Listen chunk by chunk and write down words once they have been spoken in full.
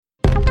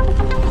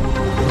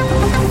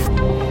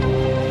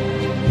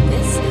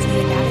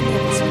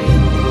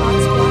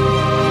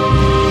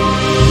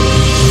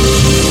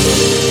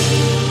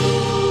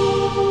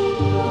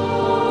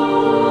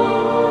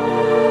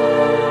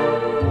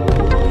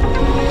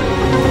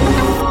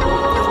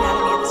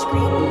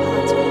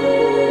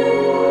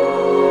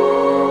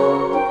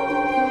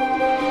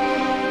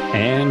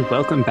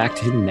welcome back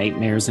to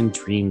Nightmares and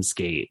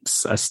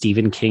Dreamscapes, a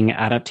Stephen King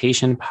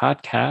adaptation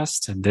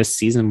podcast. This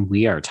season,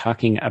 we are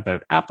talking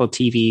about Apple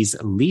TV's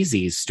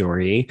Lizzie's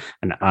Story,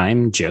 and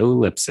I'm Joe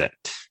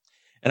Lipsett.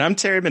 And I'm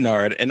Terry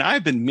Bernard, and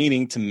I've been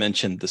meaning to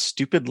mention the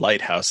stupid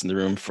lighthouse in the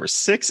room for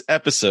 6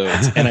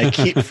 episodes, and I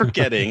keep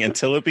forgetting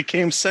until it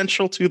became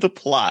central to the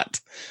plot.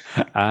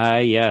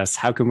 Yes.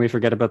 How can we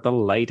forget about the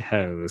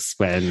lighthouse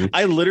when...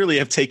 I literally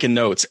have taken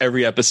notes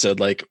every episode,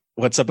 like,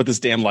 what's up with this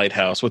damn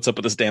lighthouse? What's up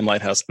with this damn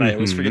lighthouse? And I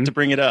always forget to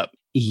bring it up.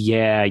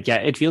 Yeah.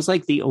 It feels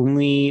like the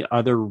only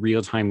other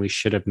real time we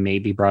should have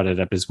maybe brought it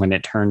up is when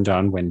it turned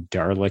on when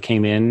Darla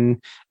came in,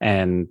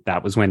 and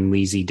that was when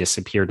Lizzie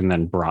disappeared and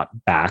then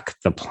brought back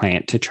the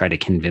plant to try to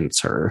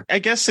convince her. I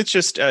guess it's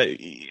just,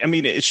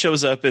 it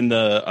shows up in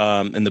the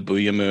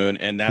Booyah Moon,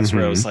 and that's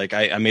where I was like,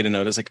 I made a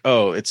note. I was like,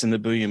 oh, it's in the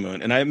Booyah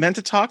Moon, and I meant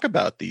to talk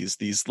about these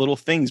little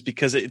things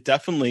because it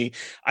definitely.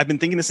 I've been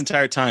thinking this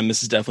entire time.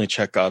 This is definitely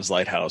Chekhov's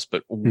lighthouse,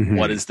 but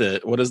what is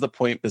the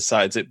point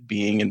besides it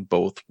being in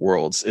both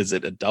worlds? Is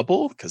it a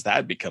double? Because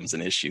that becomes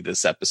an issue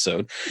this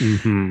episode.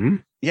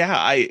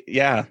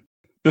 Yeah.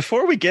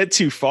 Before we get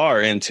too far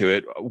into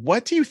it,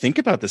 what do you think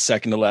about the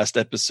second to last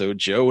episode,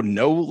 Joe?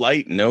 No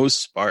Light, No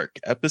Spark,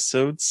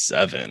 episode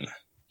 7.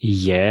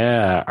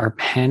 Yeah, our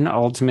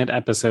penultimate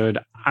episode.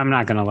 I'm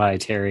not going to lie,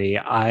 Terry.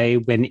 I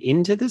went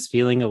into this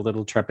feeling a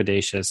little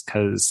trepidatious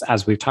because,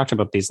 as we've talked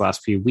about these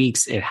last few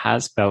weeks, it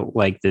has felt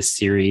like this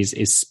series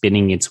is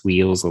spinning its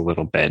wheels a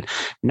little bit.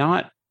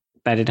 Not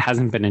that it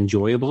hasn't been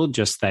enjoyable,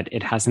 just that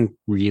it hasn't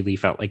really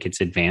felt like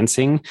it's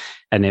advancing.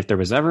 And if there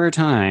was ever a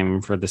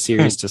time for the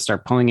series to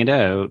start pulling it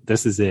out,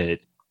 this is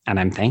it. And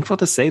I'm thankful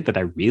to say that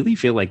I really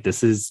feel like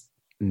this is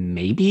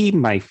maybe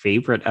my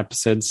favorite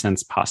episode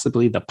since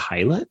possibly the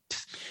pilot.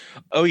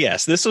 Oh,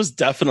 yes. This was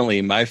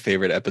definitely my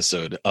favorite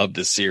episode of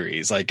the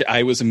series. Like,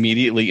 I was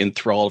immediately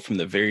enthralled from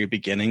the very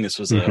beginning. This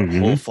was a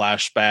whole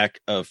flashback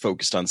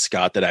focused on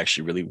Scott that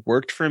actually really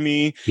worked for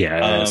me.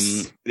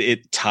 Yes.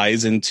 It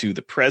ties into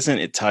the present.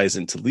 It ties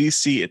into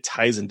Lizzie. It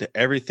ties into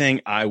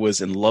everything. I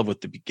was in love with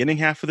the beginning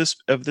half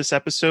of this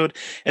episode.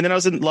 And then I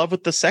was in love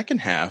with the second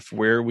half,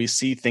 where we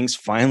see things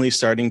finally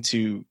starting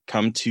to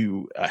come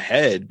to a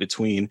head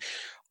between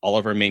all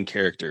of our main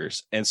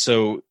characters. And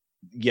so,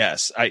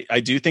 yes, I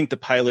do think the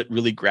pilot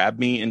really grabbed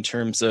me in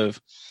terms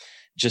of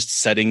just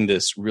setting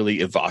this really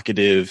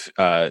evocative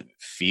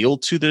feel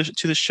to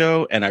the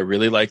show. And I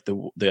really like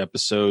the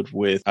episode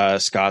with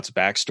Scott's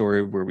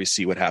backstory, where we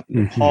see what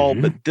happened to Paul.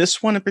 But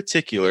this one in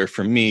particular,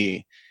 for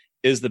me,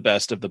 is the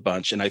best of the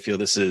bunch. And I feel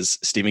this is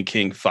Stephen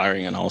King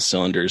firing on all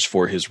cylinders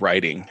for his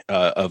writing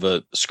of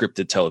a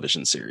scripted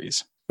television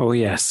series. Oh,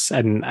 yes.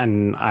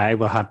 And I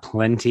will have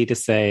plenty to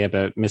say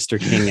about Mr.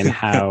 King and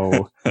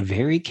how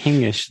very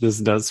Kingish this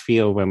does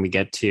feel when we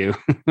get to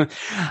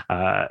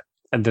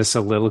the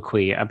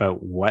soliloquy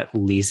about what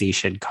Lizzie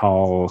should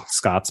call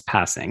Scott's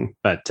passing.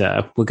 But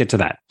we'll get to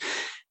that.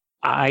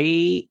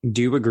 I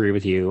do agree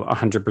with you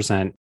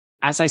 100%.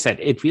 As I said,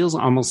 it feels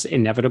almost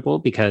inevitable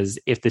because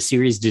if the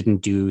series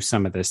didn't do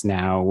some of this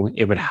now,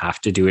 it would have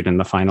to do it in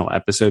the final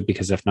episode,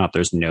 because if not,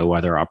 there's no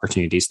other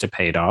opportunities to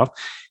pay it off.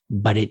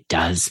 But it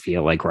does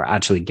feel like we're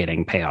actually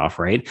getting payoff,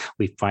 right?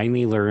 We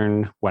finally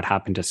learn what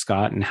happened to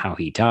Scott and how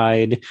he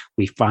died.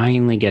 We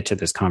finally get to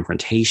this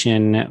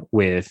confrontation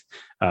with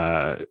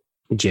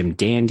Jim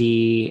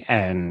Dandy,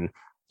 and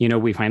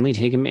we finally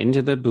take him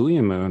into the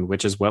Booyah Moon,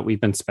 which is what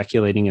we've been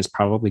speculating is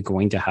probably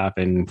going to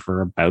happen for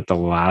about the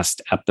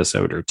last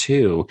episode or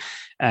two.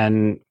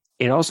 And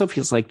it also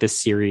feels like this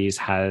series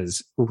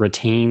has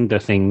retained the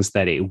things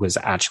that it was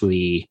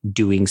actually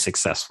doing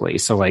successfully.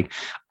 So, like,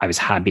 I was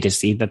happy to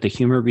see that the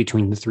humor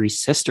between the 3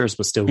 sisters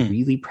was still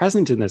really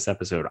present in this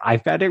episode. I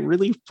found it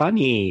really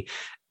funny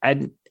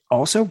and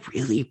also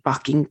really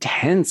fucking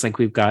tense. Like,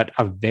 we've got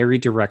a very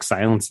direct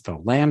Silence of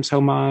the Lambs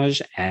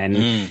homage,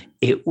 and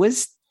it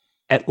was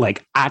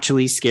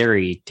actually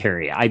scary,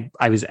 Terry.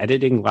 I was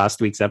editing last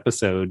week's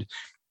episode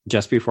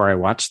just before I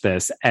watched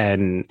this,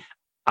 and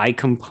I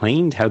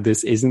complained how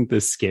this isn't the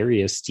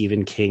scariest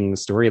Stephen King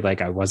story.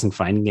 Like, I wasn't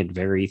finding it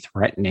very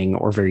threatening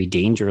or very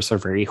dangerous or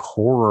very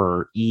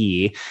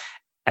horror-y.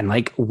 And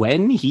like,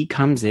 when he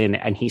comes in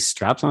and he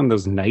straps on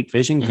those night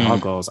vision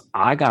goggles,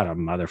 I got a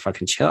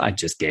motherfucking chill. I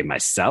just gave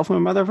myself a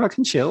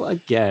motherfucking chill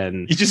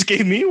again. You just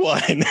gave me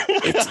one.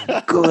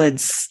 It's good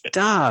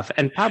stuff.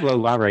 And Pablo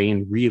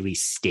Larraín really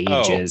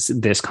stages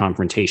this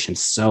confrontation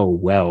so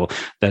well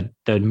that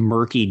the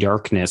murky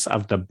darkness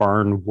of the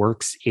barn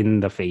works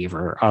in the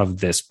favor of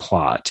this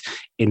plot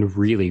in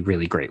really,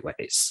 really great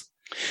ways.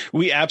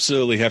 We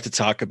absolutely have to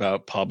talk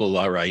about Pablo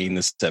Larraín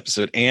this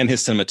episode and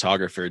his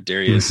cinematographer,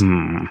 Darius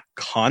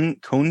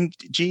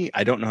Khondji.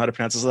 I don't know how to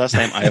pronounce his last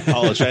name. I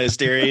apologize,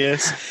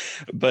 Darius.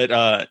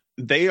 But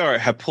they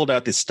have pulled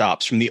out the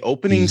stops from the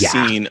opening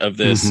scene of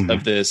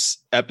this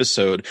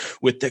episode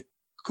with the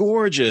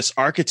gorgeous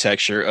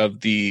architecture of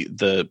the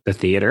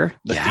theater,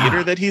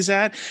 theater that he's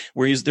at,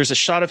 where there's a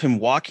shot of him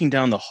walking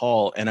down the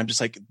hall, and I'm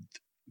just like,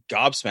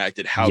 gobsmacked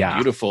at how Yeah.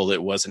 beautiful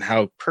it was and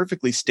how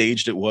perfectly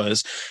staged it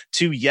was.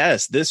 To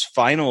yes, this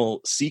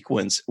final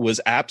sequence was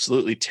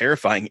absolutely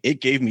terrifying.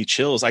 It gave me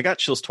chills. I got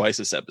chills twice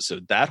this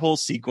episode. That whole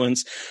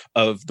sequence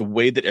of the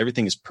way that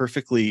everything is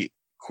perfectly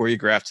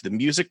choreographed, the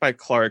music by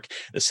Clark,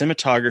 the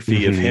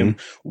cinematography of him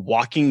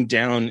walking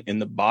down in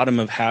the bottom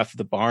of half of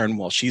the barn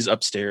while she's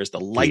upstairs, the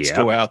lights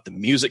go out, the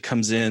music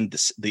comes in,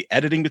 the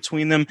editing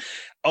between them.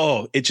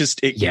 Oh, it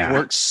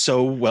works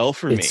so well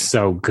for me. It's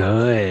so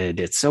good.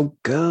 It's so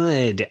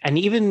good. And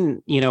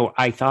even, you know,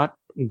 I thought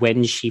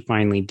when she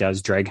finally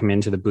does drag him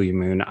into the Booyah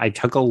Moon, I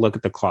took a look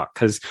at the clock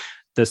because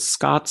the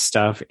Scott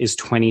stuff is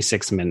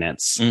 26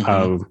 minutes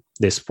of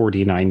this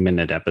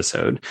 49-minute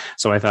episode.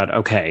 So I thought,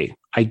 okay,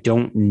 I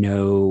don't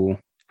know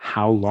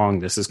how long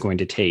this is going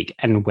to take.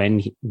 And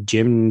when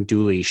Jim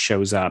Dooley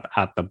shows up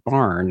at the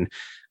barn,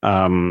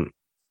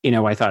 you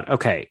know, I thought,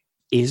 okay,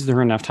 is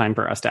there enough time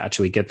for us to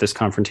actually get this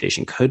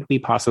confrontation? Could we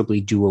possibly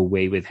do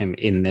away with him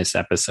in this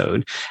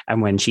episode?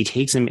 And when she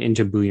takes him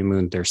into Booyah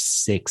Moon, there's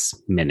 6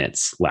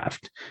 minutes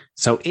left.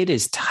 So it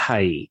is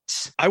tight.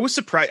 I was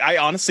surprised. I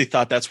honestly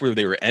thought that's where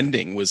they were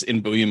ending, was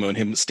in Booyah Moon,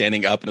 him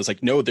standing up. And I was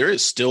like, no, there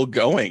is still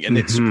going. And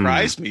it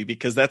surprised me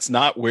because that's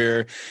not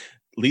where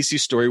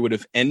Lisey's story would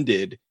have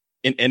ended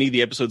in any of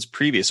the episodes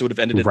previous. It would have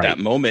ended at that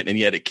moment. And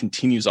yet it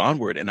continues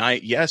onward. And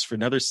for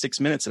another 6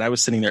 minutes. And I was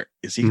sitting there,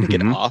 is he going to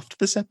get off to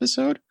this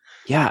episode?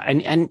 Yeah,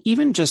 and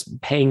even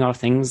just paying off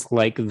things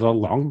like the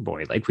long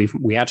boy, like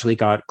we actually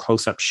got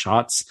close-up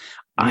shots.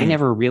 I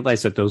never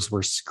realized that those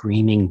were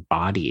screaming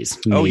bodies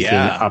making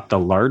up the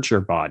larger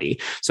body.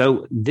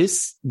 So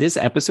this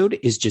episode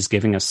is just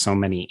giving us so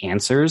many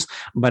answers,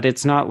 but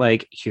it's not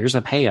like here's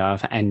a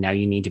payoff and now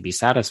you need to be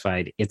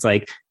satisfied. It's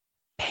like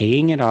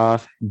paying it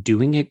off,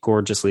 doing it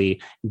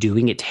gorgeously,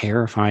 doing it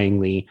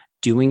terrifyingly,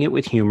 doing it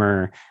with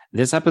humor.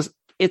 This episode,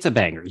 it's a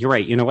banger. You're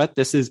right. You know what?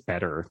 This is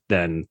better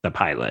than the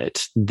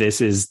pilot.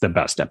 This is the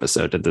best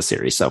episode of the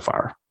series so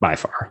far, by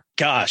far.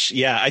 Gosh,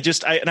 yeah.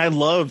 I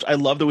loved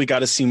that we got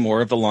to see more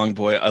of the long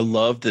boy. I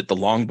love that the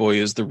long boy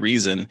is the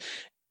reason,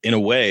 in a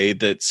way,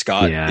 that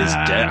Scott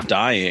is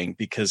dying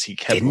because he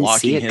kept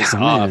locking his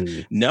off.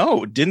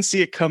 No, didn't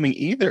see it coming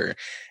either.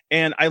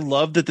 And I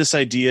love that this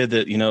idea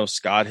that, you know,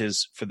 Scott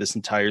has for this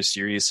entire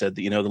series said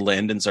that, you know, the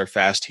Landons are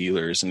fast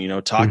healers and, you know,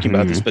 talking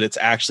about this, but it's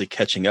actually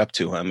catching up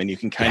to him. And you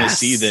can kind of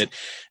see that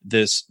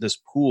this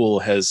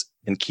pool has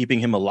been keeping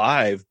him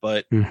alive,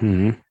 but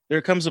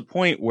there comes a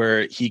point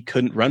where he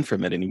couldn't run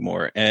from it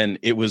anymore. And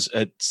it was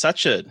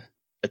such a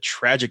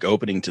tragic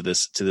opening to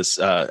this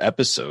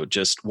episode,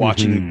 just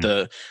watching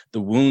the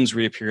wounds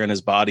reappear on his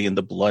body and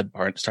the blood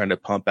starting to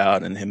pump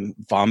out and him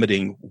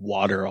vomiting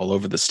water all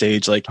over the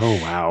stage. Like, oh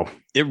wow,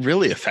 it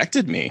really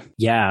affected me.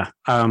 Yeah.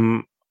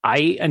 I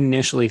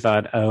initially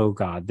thought, oh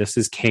God, this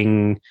is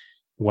King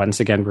once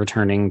again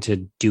returning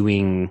to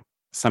doing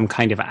some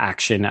kind of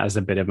action as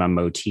a bit of a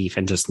motif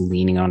and just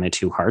leaning on it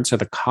too hard. So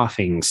the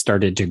coughing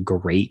started to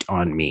grate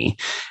on me.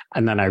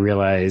 And then I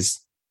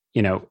realized,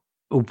 you know,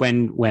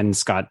 when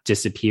Scott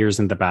disappears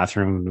in the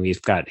bathroom and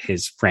we've got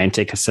his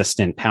frantic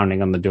assistant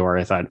pounding on the door,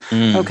 I thought,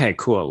 okay,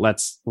 cool.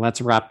 Let's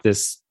wrap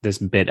this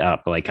bit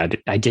up. Like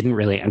I didn't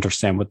really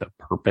understand what the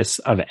purpose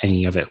of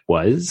any of it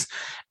was.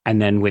 And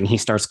then when he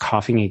starts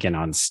coughing again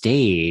on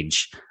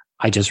stage,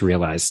 I just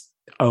realized,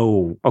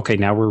 oh, okay,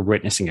 now we're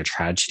witnessing a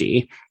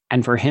tragedy.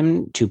 And for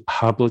him to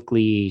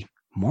publicly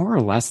more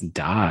or less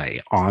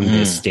die on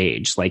this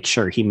stage. Like,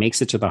 sure, he makes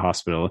it to the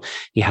hospital.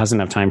 He has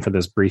enough time for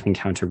this brief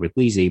encounter with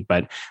Lisey,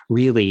 but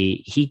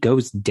really he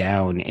goes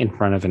down in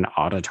front of an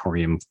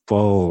auditorium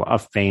full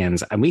of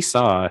fans. And we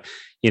saw,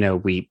 you know,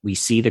 we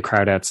see the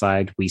crowd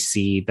outside. We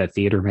see the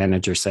theater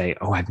manager say,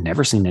 oh, I've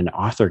never seen an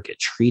author get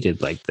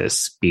treated like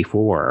this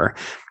before.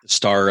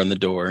 Star on the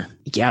door.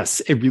 Yes,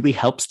 it really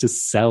helps to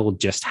sell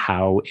just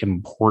how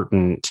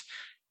important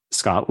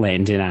Scott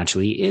Landon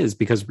actually is,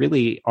 because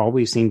really all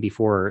we've seen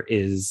before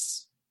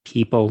is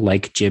people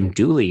like Jim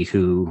Dooley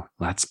who,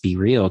 let's be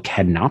real,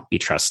 cannot be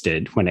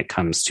trusted when it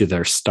comes to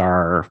their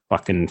star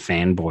fucking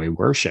fanboy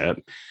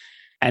worship.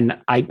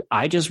 And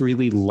I just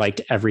really liked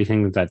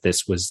everything that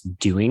this was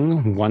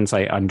doing once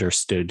I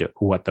understood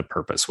what the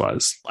purpose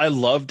was. I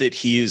love that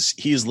he's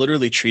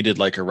literally treated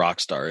like a rock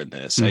star in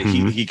this.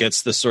 He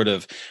gets the sort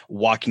of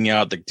walking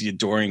out, the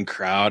adoring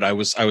crowd. I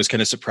was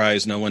kind of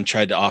surprised no one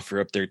tried to offer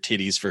up their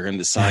titties for him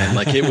to sign.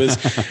 Like it was,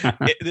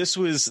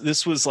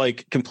 this was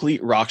like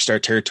complete rock star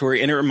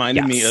territory. And it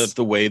reminded me of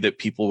the way that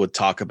people would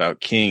talk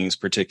about kings,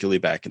 particularly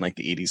back in like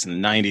the 80s and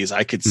the 90s.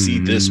 I could see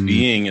this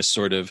being a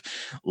sort of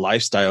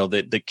lifestyle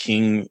that the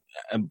king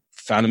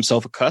found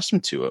himself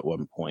accustomed to at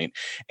one point.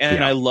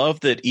 And I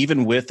love that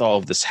even with all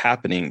of this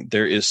happening,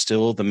 there is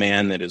still the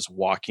man that is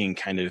walking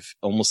kind of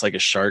almost like a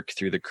shark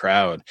through the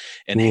crowd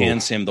and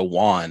hands him the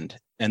wand.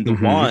 And the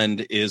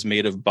wand is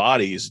made of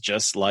bodies,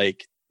 just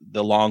like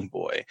the long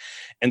boy.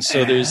 And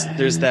so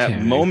there's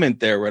that moment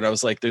there where I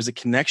was like, there's a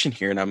connection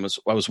here. And I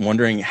was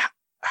wondering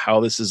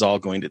how this is all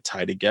going to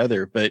tie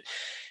together. But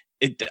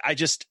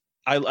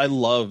I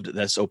loved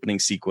this opening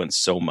sequence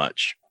so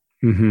much.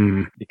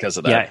 because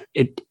of that.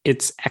 Yeah,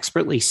 it's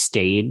expertly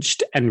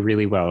staged and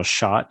really well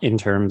shot in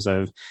terms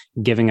of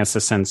giving us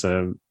a sense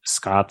of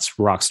Scott's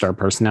rock star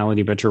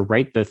personality. But you're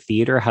right, the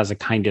theater has a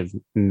kind of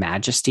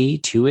majesty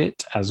to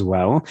it as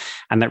well.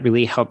 And that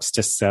really helps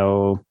to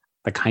sell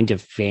the kind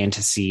of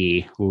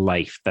fantasy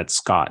life that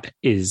Scott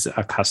is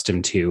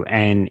accustomed to.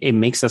 And it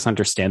makes us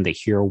understand the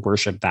hero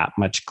worship that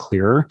much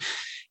clearer.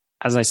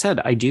 As I said,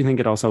 I do think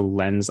it also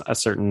lends a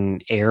certain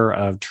air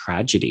of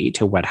tragedy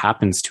to what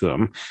happens to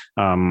him.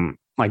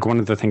 Like one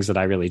of the things that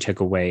I really took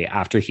away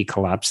after he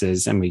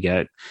collapses and we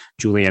get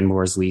Julianne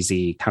Moore's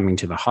Lizzie coming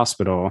to the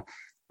hospital,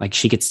 like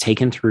she gets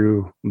taken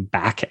through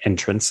back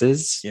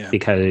entrances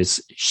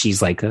because she's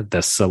like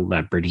the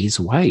celebrity's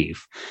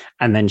wife.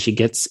 And then she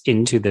gets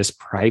into this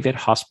private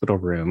hospital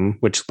room,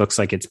 which looks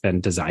like it's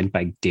been designed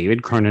by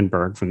David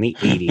Cronenberg from the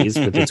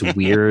 80s with its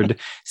weird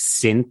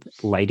synth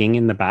lighting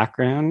in the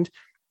background.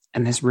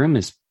 And this room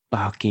is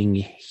fucking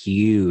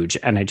huge.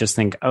 And I just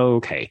think, oh,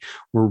 okay,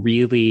 we're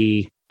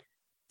really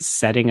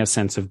setting a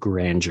sense of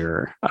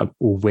grandeur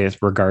with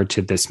regard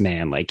to this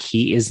man. Like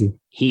he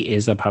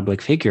is a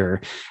public figure.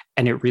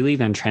 And it really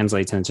then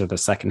translates into the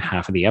second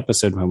half of the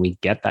episode when we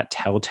get that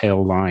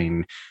telltale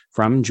line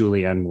from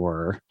Julianne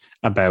Moore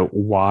about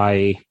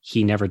why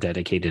he never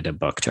dedicated a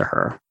book to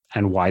her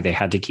and why they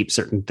had to keep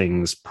certain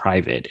things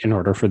private in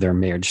order for their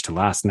marriage to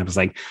last. And I was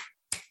like,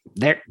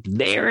 there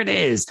it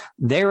is.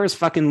 There is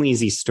fucking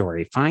Lizzie's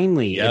story.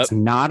 Finally, it's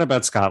not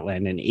about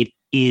Scotland and it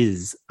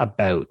is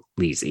about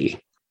Lizzie.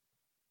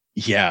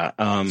 Yeah.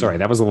 Sorry,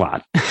 that was a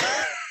lot.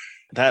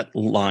 That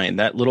line,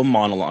 that little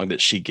monologue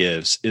that she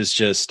gives is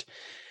just,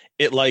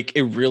 it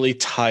really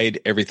tied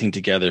everything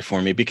together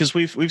for me, because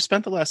we've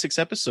spent the last 6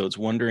 episodes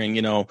wondering,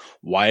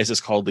 why is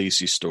this called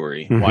Lacey's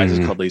story? Why is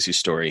this called Lacey's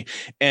story?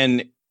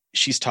 And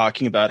she's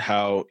talking about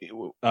how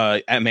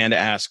Amanda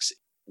asks,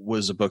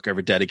 was a book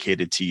ever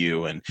dedicated to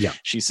you? And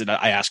she said,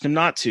 I asked him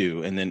not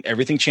to. And then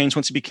everything changed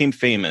once he became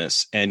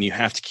famous. And you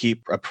have to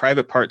keep a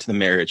private part to the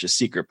marriage, a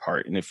secret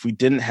part. And if we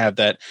didn't have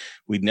that,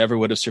 we never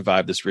would have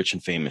survived this rich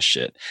and famous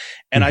shit.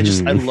 And I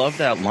love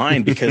that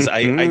line because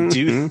I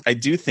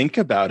do think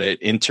about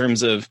it in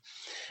terms of,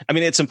 I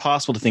mean, it's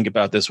impossible to think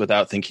about this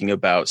without thinking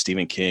about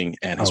Stephen King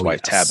and his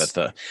wife,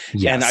 Tabitha.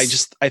 Yes.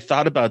 And I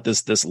thought about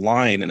this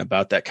line and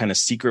about that kind of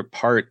secret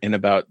part and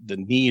about the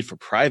need for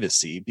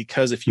privacy,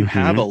 because if you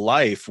have a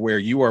life where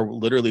you are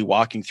literally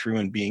walking through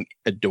and being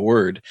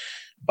adored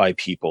by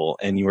people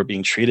and you are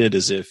being treated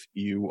as if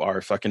you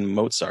are fucking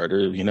Mozart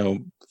or,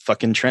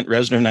 fucking Trent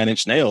Reznor, Nine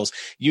Inch Nails,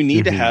 you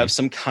need to have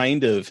some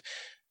kind of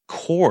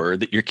core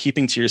that you're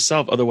keeping to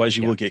yourself. Otherwise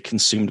you will get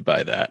consumed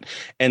by that.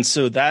 And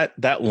so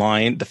that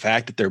line, the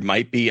fact that there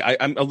might be,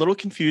 I'm a little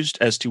confused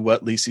as to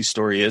what Lacey's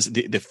story is,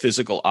 the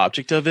physical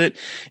object of it.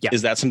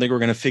 Is that something we're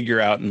going to figure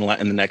out in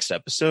the next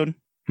episode?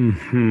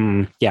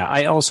 Yeah.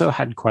 I also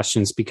had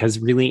questions because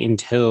really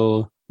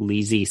until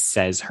Lizzie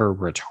says her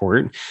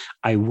retort,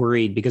 I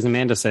worried because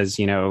Amanda says,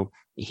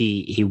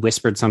 he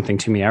whispered something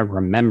to me. I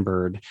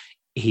remembered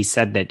he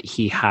said that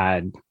he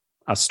had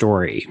a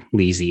story,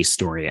 Lizzie's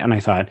story. And I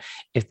thought,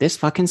 if this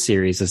fucking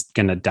series is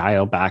going to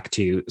dial back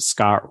to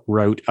Scott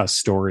wrote a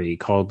story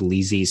called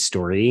Lizzie's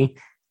Story,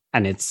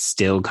 and it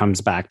still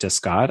comes back to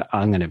Scott,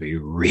 I'm going to be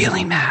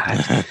really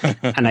mad.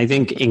 And I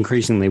think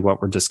increasingly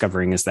what we're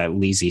discovering is that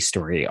Lizzie's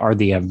story are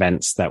the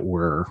events that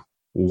we're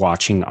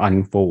watching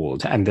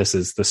unfold. And this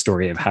is the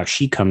story of how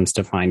she comes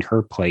to find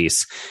her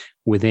place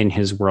within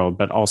his world,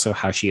 but also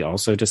how she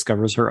also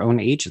discovers her own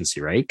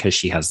agency, right? Because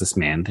she has this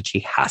man that she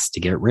has to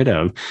get rid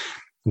of.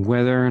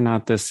 Whether or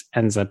not this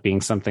ends up being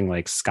something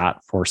like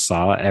Scott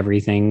foresaw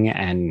everything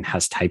and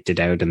has typed it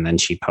out and then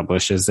she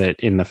publishes it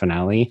in the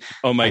finale.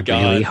 Oh my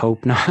God. I really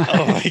hope not.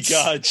 Oh my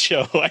God,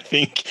 Joe. I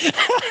think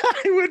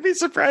I would be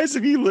surprised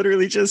if you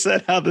literally just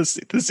said how the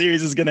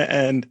series is going to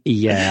end.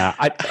 Yeah.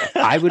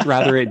 I would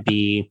rather it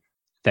be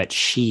that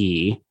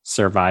she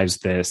survives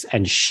this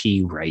and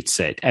she writes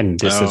it. And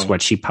this is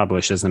what she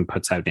publishes and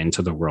puts out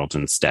into the world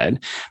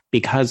instead.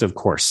 Because, of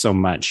course, so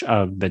much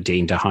of the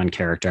Dane DeHaan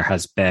character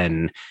has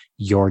been,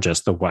 you're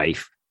just the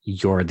wife,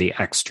 you're the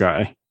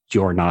extra,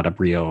 you're not a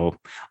real,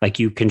 like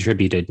you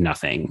contributed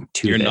nothing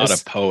to You're this.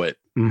 not a poet.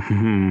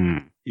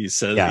 He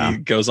says, he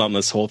goes on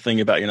this whole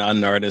thing about you're not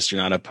an artist,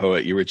 you're not a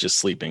poet, you were just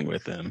sleeping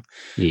with him.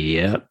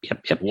 Yep.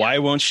 Why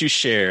won't you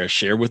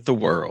share with the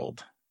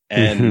world?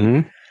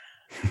 And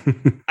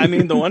I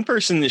mean, the one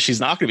person that she's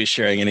not going to be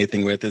sharing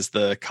anything with is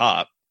the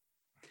cop.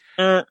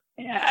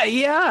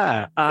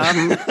 Yeah.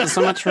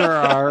 So much for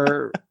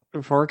our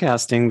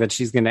forecasting that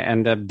she's going to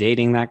end up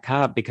dating that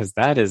cop, because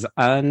that is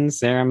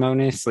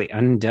unceremoniously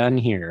undone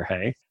here.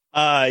 Hey.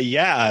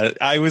 Yeah,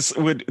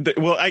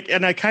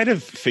 I kind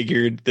of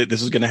figured that this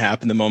was going to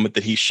happen the moment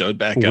that he showed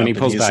back up. When he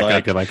pulls back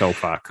up, you're like, oh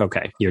fuck,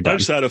 okay, you're done. I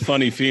just had a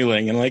funny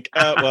feeling, and like,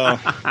 well,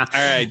 all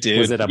right, dude.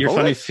 Was it a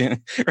bullet?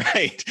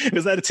 Right?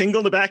 Was that a tingle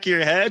in the back of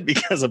your head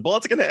because a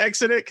bullet's going to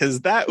exit it?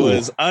 Because that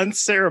was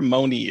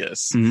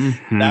unceremonious.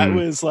 That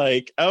was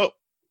like, oh,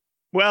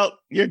 well,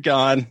 you're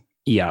gone.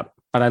 Yeah.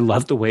 But I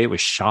love the way it was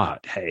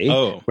shot. Hey,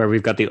 where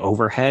we've got the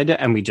overhead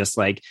and we just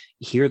like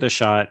hear the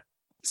shot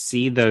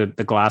see the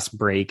glass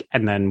break,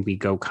 and then we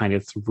go kind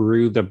of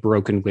through the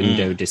broken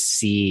window to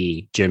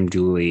see Jim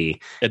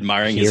Dooley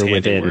admiring his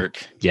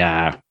handiwork.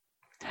 Yeah.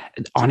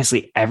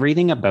 Honestly,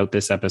 everything about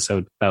this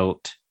episode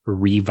felt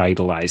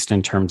revitalized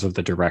in terms of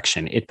the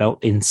direction. It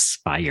felt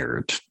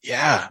inspired.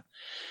 Yeah,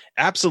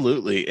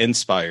 absolutely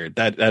inspired.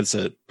 That's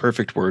a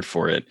perfect word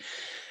for it.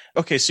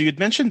 Okay, so you'd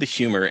mentioned the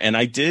humor, and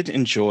I did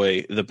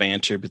enjoy the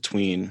banter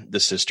between the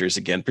sisters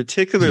again,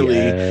 particularly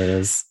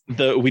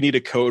the we need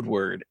a code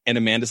word, and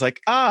Amanda's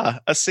like,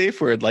 a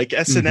safe word like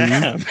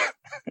S&M.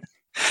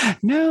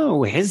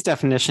 No, his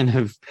definition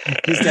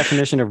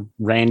of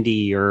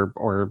Randy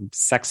or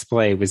sex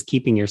play was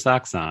keeping your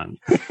socks on.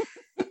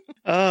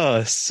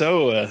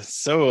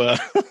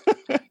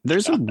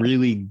 There's a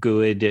really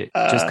good,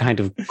 just kind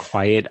of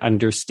quiet,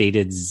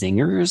 understated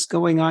zingers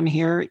going on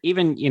here.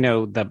 Even,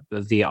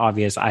 the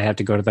obvious, I have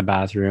to go to the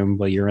bathroom.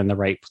 Well, you're in the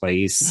right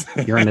place.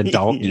 You're an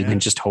adult. You can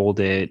just hold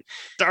it.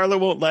 Darla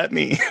won't let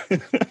me.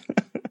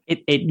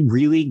 It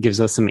really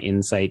gives us some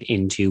insight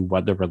into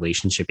what the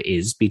relationship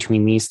is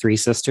between these three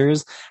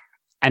sisters.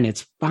 And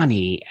it's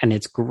funny and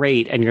it's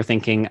great. And you're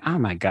thinking, oh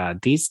my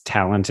God, these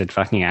talented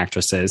fucking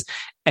actresses.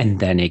 And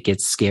then it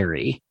gets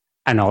scary.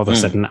 And all of a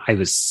sudden I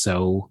was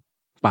so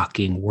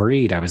fucking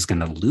worried I was going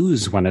to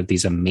lose one of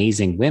these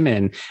amazing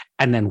women.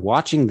 And then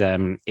watching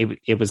them,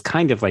 it was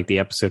kind of like the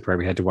episode where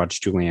we had to watch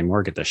Julianne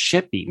Moore get the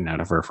shit beaten out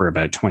of her for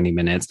about 20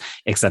 minutes,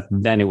 except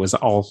then it was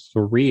all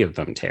three of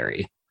them,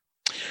 Terry.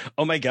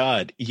 Oh my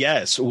God.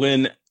 Yes.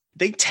 When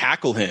they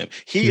tackle him,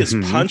 he is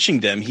punching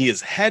them. He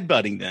is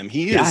headbutting them.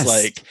 He is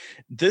like,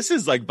 this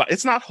is like,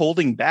 it's not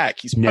holding back.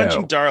 He's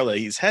punching Darla.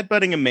 He's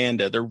headbutting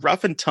Amanda. They're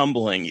rough and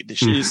tumbling.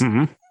 She's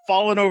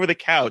falling over the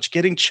couch,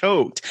 getting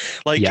choked.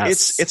 Like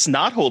it's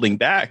not holding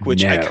back,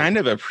 which I kind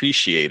of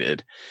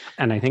appreciated.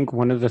 And I think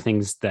one of the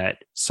things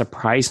that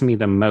surprised me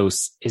the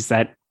most is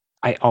that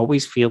I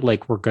always feel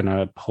like we're going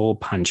to pull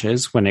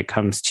punches when it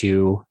comes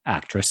to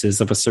actresses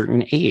of a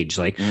certain age.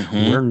 Like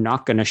we're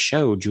not going to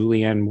show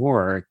Julianne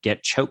Moore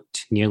get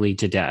choked nearly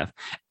to death.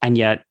 And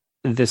yet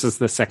this is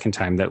the second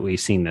time that we've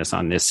seen this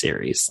on this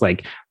series.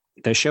 Like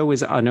the show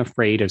is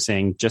unafraid of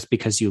saying, just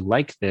because you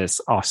like this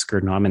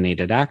Oscar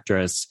nominated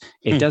actress,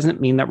 it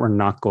doesn't mean that we're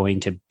not going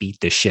to beat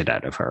the shit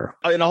out of her.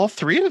 And all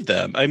three of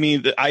them. I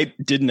mean, I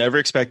did never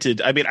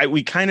expected. I mean,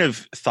 we kind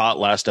of thought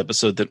last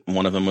episode that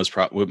one of them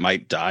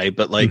might die,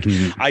 but like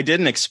I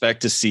didn't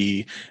expect to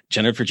see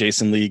Jennifer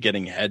Jason Leigh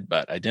getting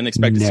headbutt. I didn't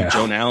expect to see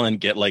Joan Allen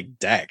get like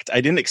decked.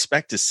 I didn't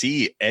expect to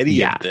see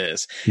any of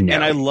this.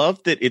 And I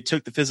love that it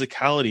took the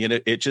physicality and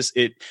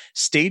it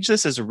staged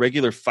this as a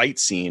regular fight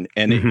scene,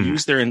 and it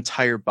used their entire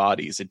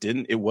bodies.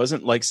 It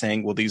wasn't like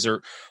saying, well, these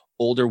are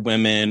older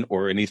women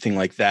or anything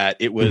like that.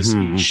 It was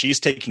she's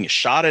taking a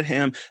shot at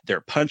him,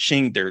 they're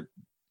punching, they're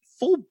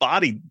full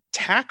body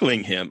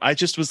tackling him. I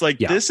just was like,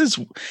 this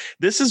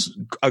is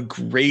a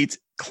great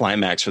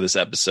climax for this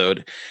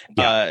episode.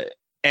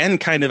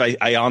 And kind of,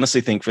 I honestly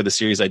think for the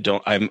series,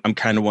 I'm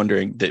kind of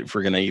wondering that if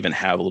we're going to even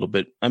have a little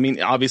bit. I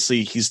mean,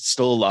 obviously he's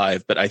still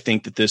alive, but I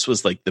think that this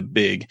was like the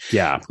big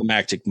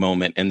climactic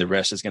moment, and the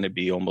rest is going to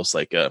be almost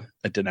like a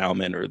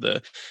denouement or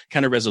the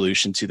kind of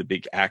resolution to the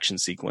big action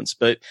sequence.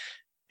 But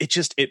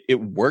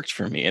it worked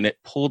for me, and it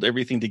pulled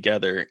everything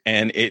together,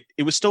 and it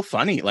was still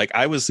funny. Like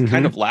I was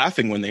kind of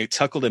laughing when they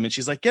tackled him and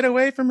she's like, get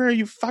away from her,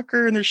 you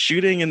fucker. And they're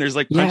shooting and there's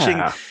like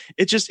punching.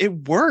 It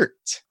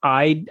worked.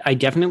 I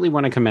definitely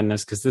want to commend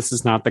this, because this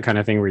is not the kind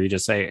of thing where you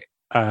just say,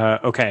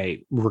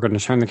 okay, we're going to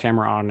turn the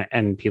camera on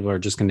and people are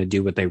just going to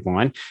do what they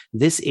want.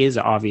 This is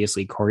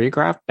obviously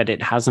choreographed, but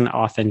it has an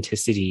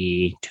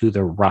authenticity to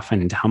the rough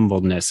and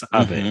tumbleness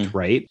of it,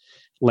 right?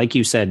 Like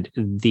you said,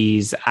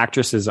 these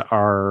actresses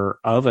are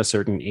of a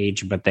certain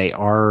age, but they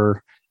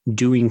are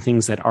doing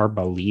things that are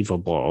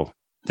believable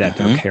that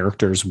their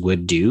characters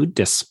would do,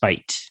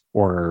 despite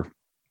or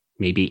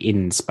maybe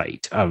in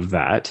spite of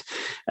that.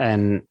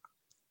 And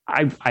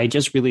I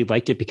just really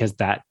liked it because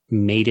that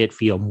made it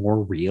feel more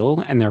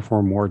real and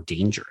therefore more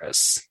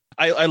dangerous.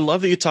 I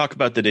love that you talk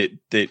about that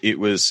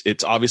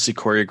it's obviously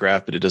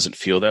choreographed, but it doesn't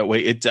feel that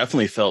way. It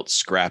definitely felt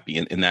scrappy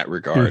in that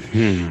regard.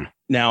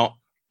 Now,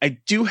 I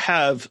do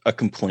have a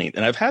complaint,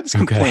 and I've had this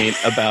complaint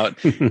about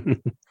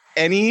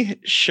any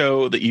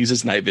show that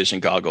uses night vision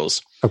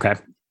goggles. Okay.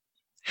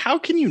 How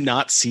can you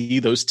not see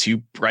those two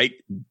bright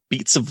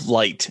beats of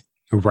light?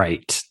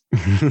 Right.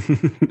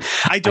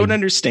 I don't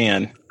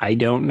understand. I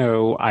don't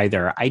know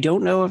either. I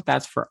don't know if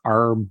that's for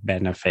our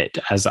benefit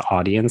as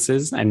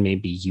audiences, and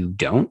maybe you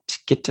don't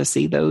get to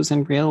see those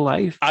in real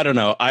life. I don't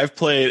know. I've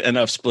played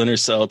enough Splinter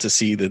Cell to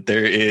see that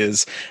there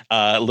is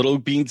little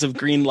beams of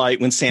green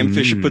light when Sam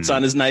Fisher puts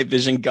on his night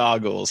vision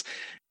goggles.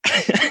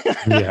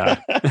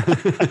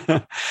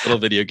 Little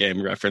video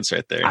game reference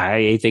right there.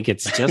 I think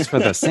it's just for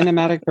the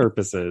cinematic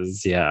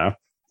purposes. Yeah.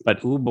 But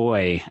oh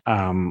boy,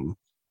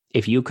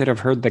 if you could have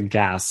heard the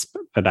gasp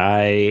that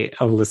I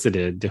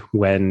elicited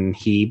when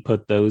he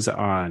put those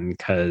on,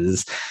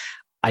 because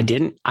I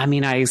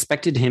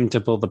expected him to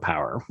pull the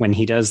power. When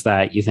he does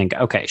that, you think,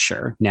 okay,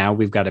 sure. Now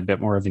we've got a bit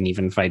more of an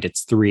even fight.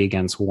 It's 3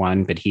 against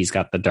 1, but he's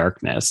got the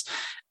darkness.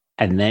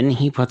 And then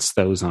he puts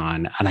those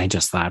on, and I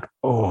just thought,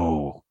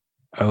 oh,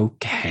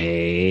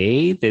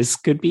 okay, this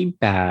could be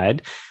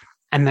bad.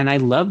 And then I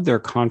love their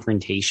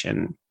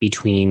confrontation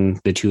between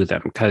the two of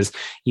them, because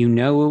you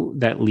know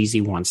that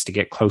Lizzie wants to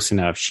get close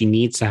enough. She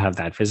needs to have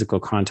that physical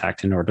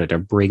contact in order to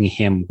bring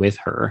him with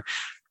her.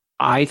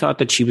 I thought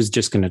that she was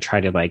just going to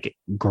try to like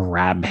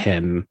grab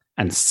him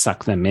and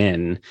suck them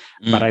in.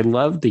 But I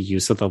love the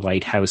use of the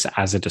lighthouse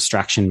as a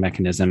distraction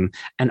mechanism.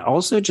 And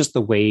also just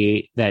the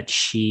way that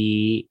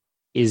she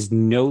is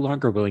no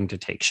longer willing to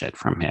take shit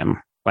from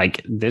him.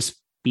 Like, this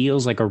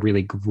feels like a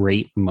really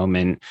great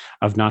moment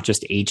of not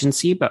just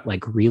agency, but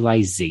like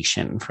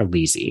realization for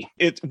Lizzie.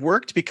 It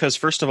worked because,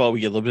 first of all, we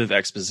get a little bit of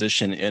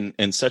exposition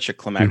in such a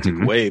climactic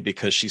way,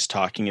 because she's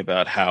talking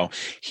about how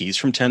he's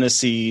from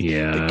Tennessee.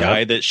 Yeah. The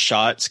guy that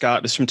shot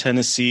Scott is from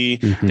Tennessee.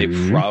 They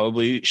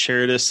probably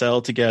shared a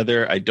cell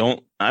together.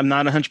 I'm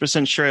not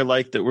 100% sure I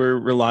like that we're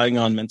relying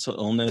on mental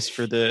illness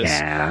for this.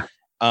 Yeah.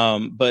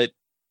 But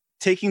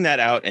taking that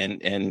out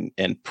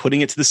and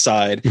putting it to the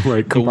side,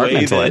 Right,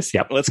 compartmentalize.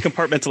 Yep. Let's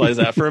compartmentalize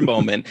that for a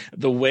moment.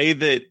 The way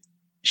that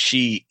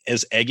she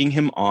is egging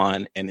him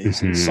on and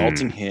is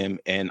insulting him,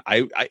 and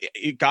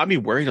it got me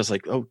worried. I was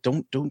like, oh,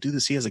 don't do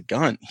this. He has a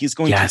gun. He's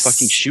going to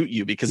fucking shoot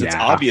you, because it's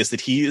obvious that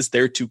he is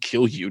there to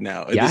kill you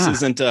now. This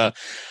isn't I'm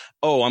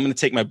going to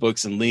take my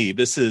books and leave.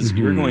 This is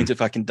you're going to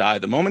fucking die.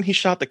 The moment he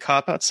shot the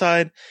cop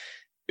outside,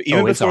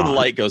 even before the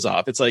light goes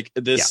off, it's like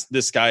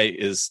this guy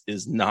is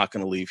not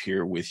going to leave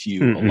here with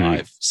you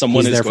alive.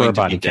 Someone is going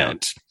to be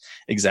dead.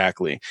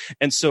 Exactly.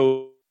 And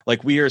so,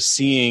 like, we are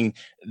seeing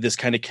this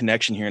kind of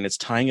connection here, and it's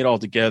tying it all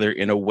together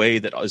in a way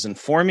that is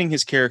informing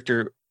his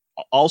character,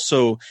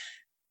 also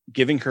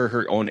giving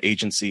her own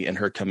agency and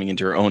her coming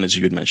into her own, as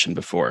you had mentioned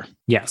before.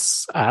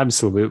 Yes,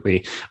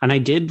 absolutely. And I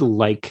did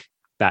like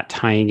that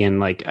tying in.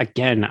 Like,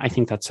 again, I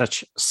think that's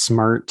such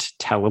smart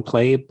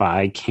teleplay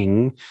by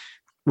King,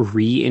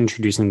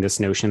 reintroducing this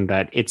notion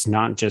that it's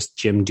not just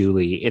Jim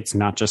Dooley, it's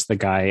not just the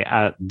guy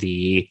at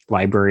the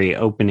library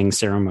opening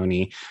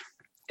ceremony.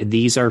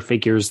 These are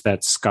figures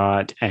that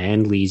Scott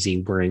and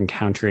Lizzie were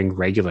encountering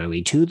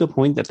regularly, to the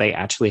point that they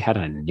actually had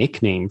a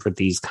nickname for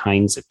these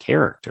kinds of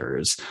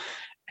characters.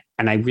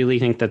 And I really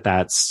think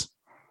that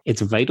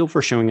it's vital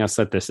for showing us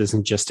that this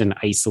isn't just an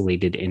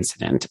isolated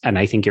incident. And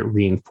I think it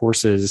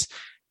reinforces,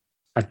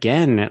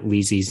 again,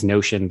 Lizzie's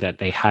notion that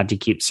they had to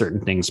keep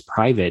certain things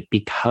private,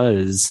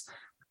 because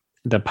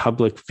the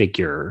public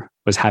figure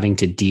was having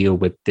to deal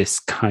with this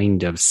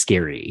kind of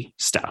scary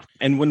stuff.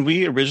 And when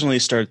we originally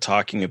started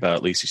talking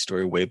about Lizzie's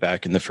story way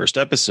back in the first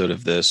episode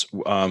of this,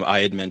 I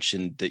had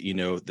mentioned that,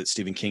 that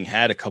Stephen King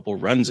had a couple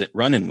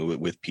run-in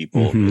with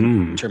people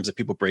in terms of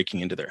people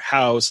breaking into their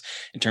house,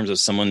 in terms of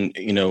someone,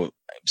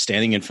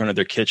 standing in front of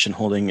their kitchen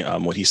holding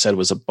what he said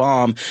was a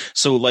bomb.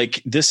 So,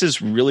 like, this is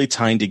really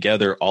tying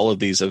together all of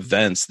these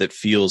events that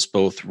feels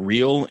both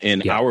real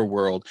in our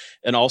world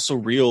and also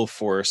real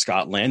for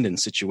Scott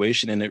Landon's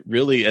situation. And it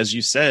really, as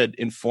you said,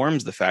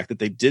 informs the fact that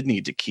they did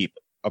need to keep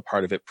a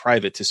part of it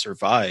private to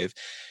survive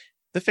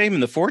the fame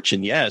and the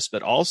fortune, yes,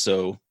 but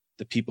also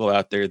the people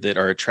out there that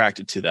are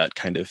attracted to that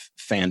kind of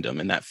fandom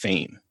and that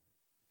fame.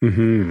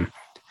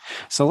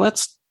 So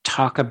let's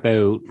talk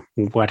about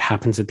what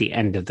happens at the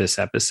end of this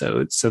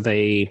episode. So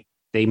they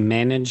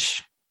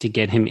manage to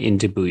get him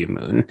into Booyah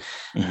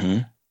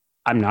Moon.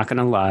 I'm not going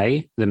to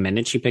lie. The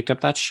minute she picked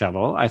up that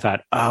shovel, I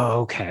thought,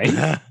 oh,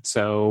 okay.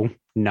 So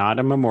not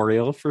a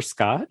memorial for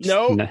Scott.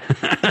 No,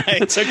 I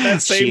took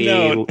that same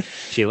note.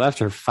 She left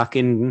her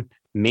fucking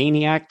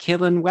maniac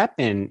killing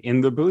weapon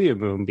in the Booyah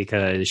Moon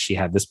because she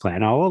had this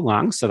plan all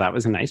along. So that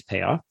was a nice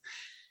payoff.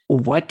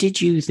 What did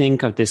you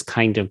think of this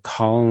kind of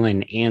call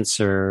and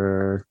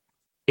answer?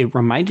 It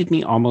reminded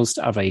me almost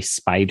of a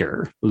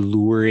spider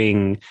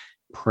luring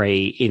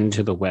prey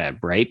into the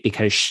web, right?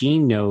 Because she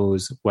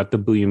knows what the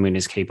Booyah Moon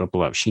is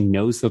capable of. She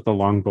knows that the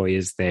Long Boy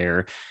is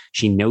there.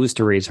 She knows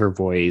to raise her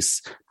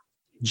voice.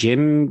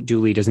 Jim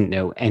Dooley doesn't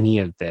know any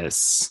of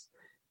this.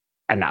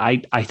 And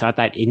I thought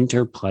that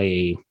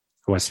interplay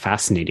was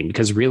fascinating,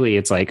 because really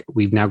it's like,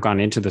 we've now gone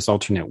into this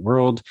alternate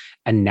world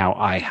and now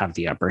I have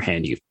the upper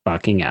hand, you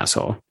fucking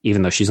asshole,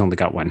 even though she's only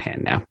got one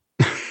hand now.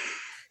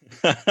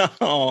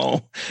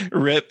 Oh,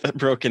 rip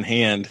broken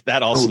hand.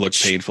 That also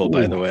looks painful,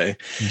 by the way.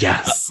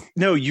 Yes.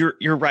 No, you're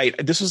right.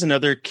 This was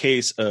another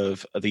case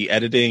of the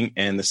editing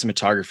and the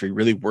cinematography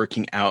really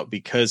working out,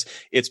 because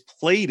it's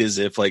played as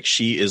if like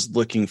she is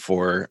looking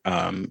for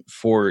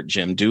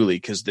Jim Dooley,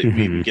 because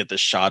we get the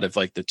shot of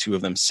like the two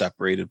of them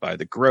separated by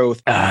the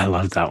growth. I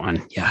love that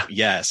one. Yeah.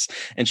 Yes.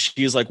 And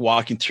she's like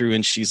walking through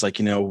and she's like,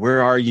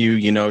 where are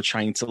you?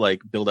 Trying to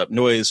like build up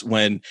noise,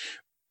 when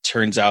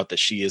turns out that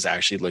she is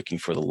actually looking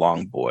for the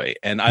Long Boy.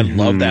 And I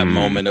love that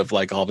moment of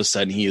like, all of a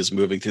sudden he is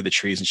moving through the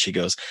trees and she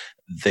goes,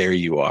 there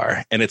you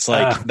are. And it's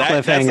like,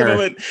 that's the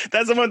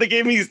moment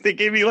that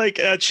gave me like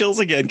chills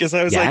again. Cause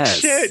I was like,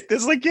 shit,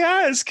 it's like,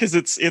 yes. Cause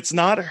it's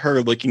not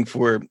her looking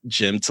for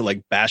Jim to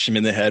like bash him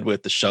in the head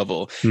with the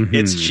shovel.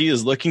 She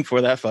is looking for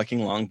that fucking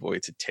Long Boy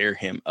to tear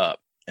him up.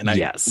 And I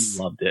yes.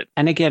 loved it.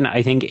 And again,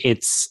 I think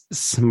it's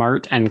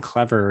smart and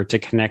clever to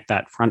connect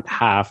that front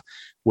half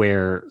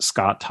where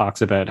Scott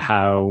talks about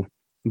how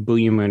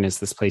Booyah Moon is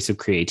this place of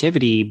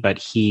creativity, but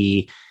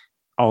he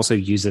also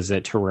uses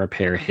it to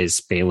repair his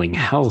failing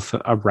health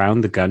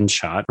around the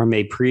gunshot from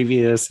a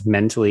previous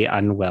mentally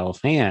unwell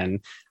fan,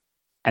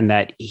 and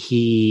that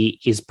he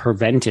is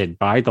prevented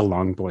by the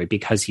Long Boy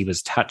because he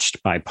was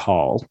touched by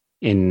Paul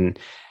in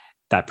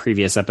that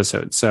previous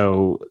episode.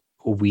 So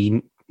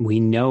we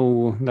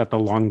know that the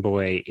Long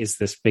Boy is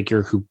this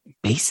figure who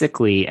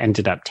basically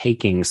ended up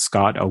taking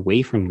Scott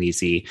away from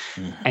Lizzie.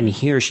 Mm-hmm. And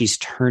here she's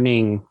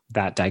turning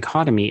that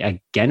dichotomy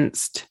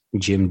against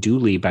Jim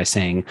Dooley by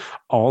saying,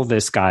 all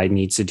this guy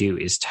needs to do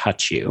is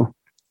touch you.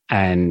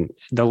 And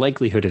the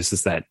likelihood is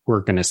that we're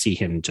going to see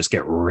him just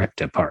get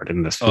ripped apart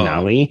in this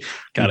finale.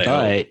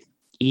 But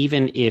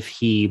even if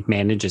he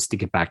manages to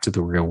get back to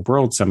the real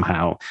world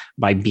somehow,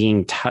 by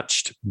being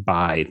touched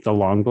by the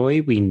Long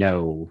Boy, we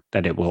know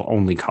that it will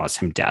only cause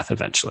him death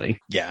eventually.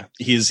 Yeah,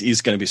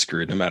 he's going to be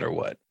screwed no matter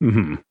what.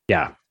 Mm-hmm.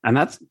 Yeah, and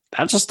that's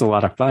just a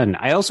lot of fun.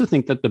 I also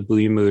think that the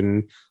Booyah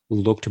Moon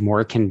looked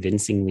more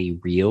convincingly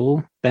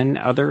real than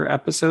other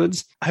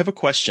episodes. I have a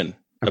question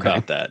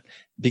about that,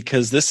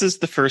 because this is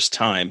the first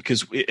time,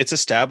 because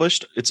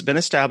it's been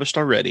established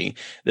already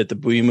that the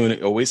Booyah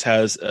Moon always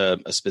has a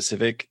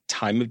specific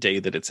time of day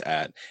that it's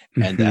at,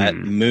 and that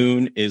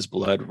moon is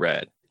blood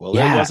red. Well,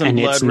 it wasn't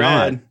blood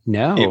red.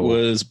 No, it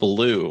was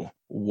blue.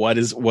 What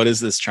is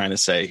this trying to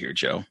say here,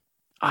 Joe?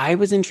 I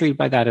was intrigued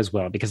by that as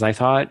well, because I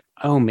thought,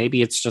 oh,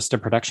 maybe it's just a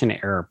production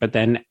error. But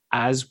then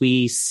as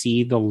we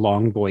see the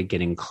Long Boy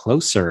getting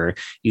closer,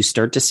 you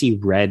start to see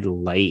red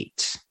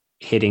light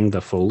hitting the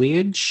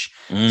foliage,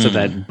 so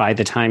that by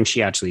the time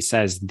she actually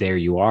says, there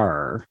you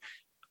are,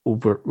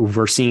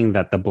 we're seeing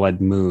that the blood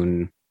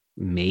moon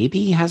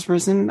maybe has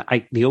risen.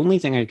 The only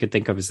thing I could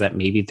think of is that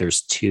maybe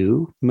there's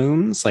two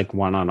moons, like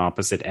one on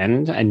opposite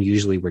end, and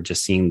usually we're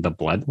just seeing the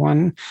blood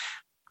one.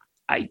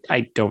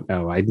 I don't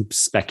know. I'm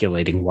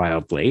speculating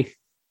wildly.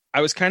 I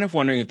was kind of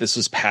wondering if this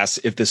was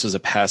a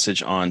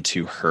passage on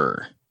to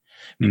her,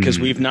 because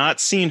we've not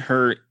seen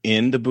her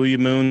in the Booyah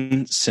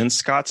Moon since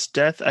Scott's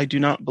death. I do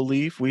not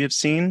believe we have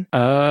seen.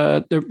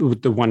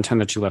 The one time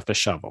that she left the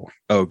shovel.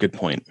 Oh, good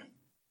point.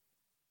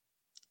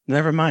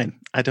 Never mind.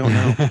 I don't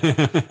know.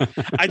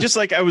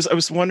 I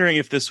was wondering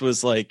if this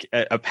was like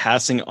a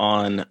passing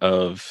on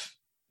of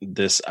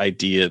this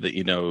idea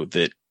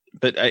that,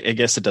 but I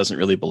guess it doesn't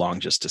really belong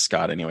just to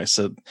Scott anyway.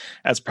 So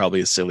that's probably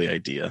a silly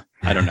idea.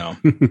 I don't know.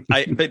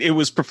 But it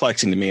was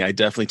perplexing to me. I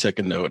definitely took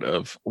a note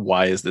of,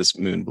 why is this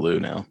moon blue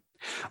now?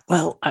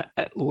 Well,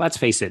 let's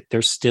face it,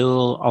 there's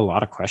still a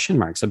lot of question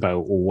marks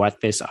about what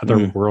this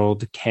other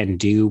world can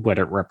do, what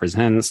it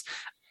represents.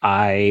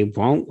 I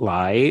won't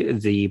lie.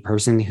 The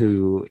person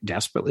who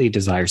desperately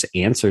desires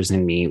answers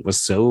in me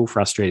was so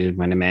frustrated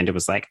when Amanda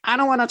was like, I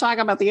don't want to talk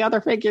about the other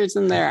figures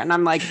in there. And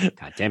I'm like,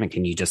 God damn it.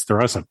 Can you just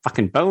throw us a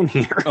fucking bone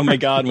here? Oh my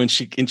God. When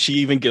she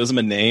even gives them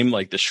a name,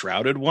 like the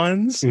shrouded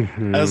ones.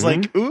 I was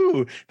like,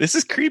 ooh, this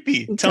is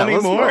creepy. Tell me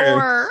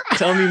more.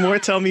 Tell me more.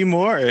 Tell me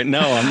more.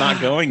 No, I'm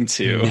not going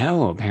to.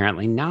 No,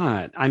 apparently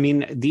not. I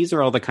mean, these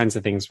are all the kinds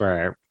of things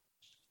where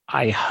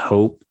I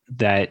hope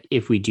that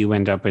if we do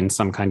end up in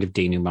some kind of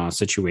denouement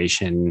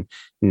situation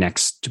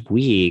next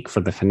week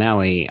for the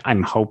finale,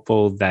 I'm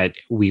hopeful that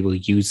we will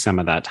use some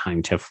of that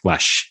time to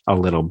flesh a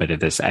little bit of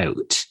this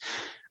out.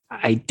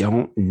 I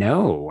don't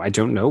know. I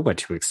don't know what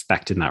to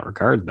expect in that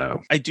regard,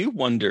 though. I do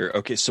wonder.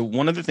 Okay, so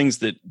one of the things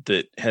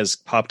that has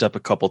popped up a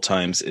couple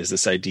times is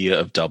this idea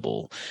of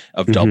doubles,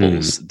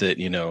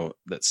 that,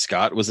 that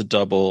Scott was a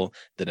double,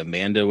 that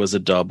Amanda was a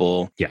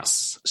double.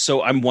 Yes.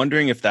 So I'm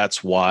wondering if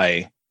that's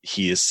why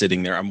he is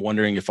sitting there. I'm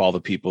wondering if all the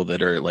people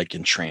that are like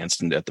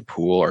entranced at the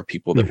pool are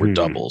people that were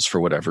doubles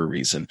for whatever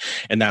reason.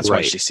 And that's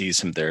why she sees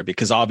him there,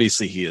 because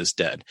obviously he is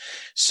dead.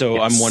 So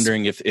I'm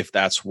wondering if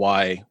that's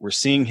why we're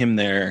seeing him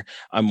there.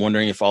 I'm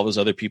wondering if all those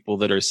other people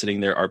that are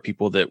sitting there are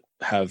people that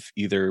have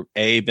either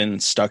A, been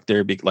stuck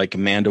there like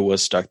Amanda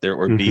was stuck there,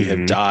 or B,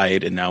 have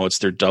died. And now it's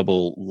their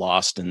double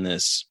lost in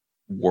this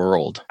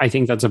world. I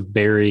think that's a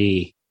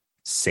very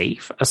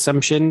safe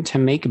assumption to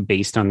make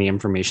based on the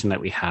information that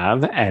we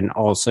have, and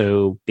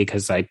also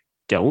because I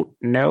don't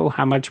know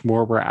how much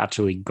more we're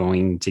actually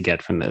going to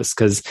get from this,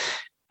 because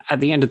at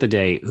the end of the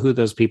day, who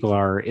those people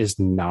are it's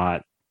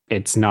not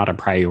a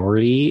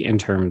priority in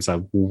terms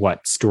of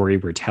what story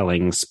we're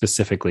telling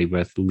specifically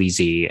with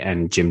Lizzie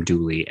and Jim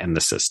Dooley and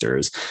the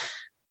sisters.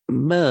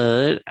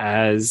 But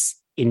as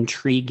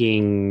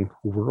intriguing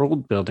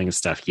world building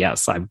stuff,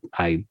 yes,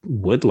 I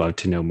would love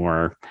to know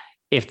more.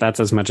 If that's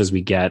as much as we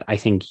get, I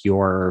think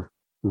your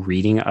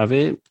reading of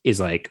it is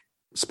like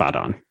spot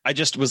on. I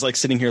just was like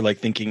sitting here like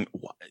thinking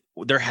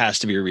there has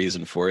to be a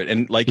reason for it.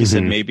 And like you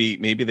said, maybe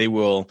they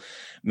will,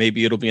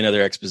 maybe it'll be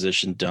another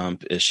exposition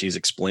dump as she's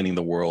explaining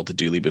the world to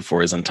Dooley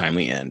before his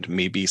untimely end.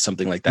 Maybe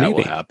something like that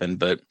will happen.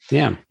 But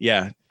yeah,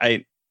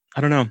 I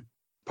don't know.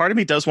 Part of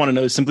me does want to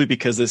know, simply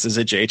because this is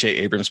a J.J.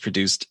 Abrams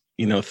produced,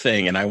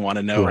 thing. And I want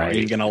to know, are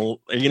you going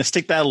to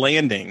stick that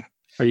landing?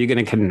 Are you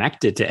going to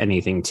connect it to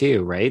anything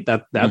too, right?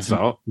 That's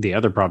all. The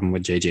other problem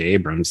with J.J.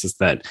 Abrams is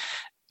that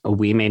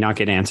we may not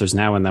get answers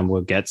now, and then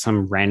we'll get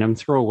some random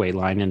throwaway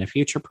line in a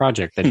future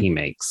project that he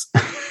makes.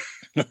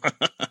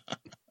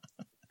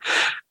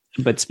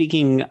 But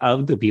speaking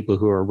of the people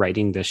who are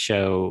writing the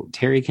show,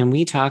 Terry, can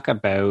we talk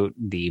about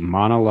the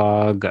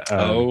monologue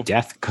of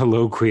death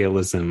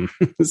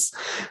colloquialisms?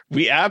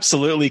 We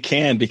absolutely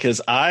can, because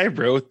I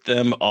wrote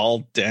them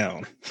all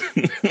down.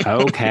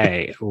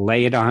 Okay,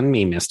 lay it on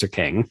me, Mr.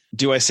 King.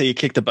 Do I say you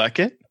kicked the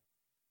bucket?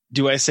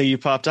 Do I say you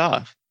popped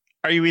off?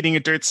 Are you eating a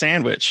dirt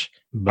sandwich?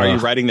 Are you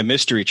riding the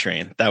mystery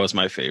train? That was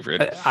my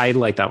favorite. I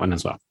like that one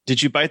as well.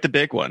 Did you bite the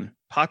big one?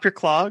 Pop your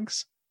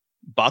clogs?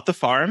 Bought the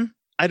farm?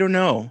 I don't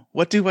know.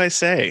 What do I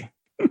say?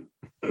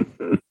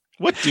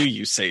 What do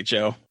you say,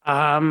 Joe?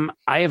 I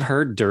have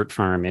heard dirt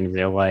farm in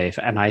real life,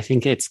 and I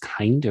think it's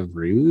kind of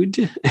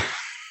rude.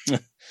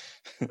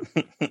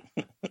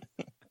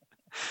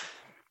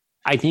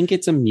 I think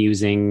it's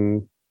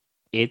amusing.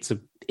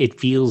 It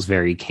feels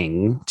very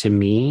King to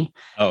me.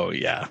 Oh,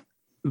 yeah.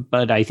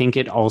 But I think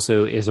it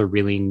also is a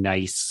really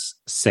nice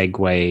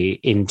segue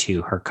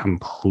into her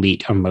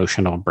complete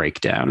emotional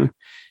breakdown.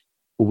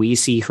 We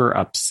see her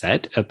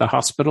upset at the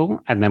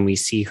hospital, and then we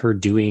see her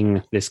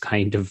doing this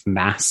kind of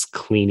mass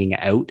cleaning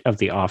out of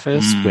the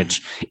office,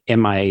 which in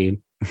my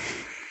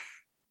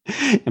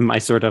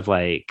sort of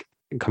like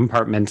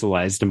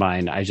compartmentalized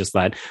mind, I just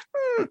thought,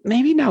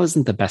 maybe now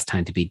isn't the best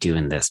time to be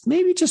doing this.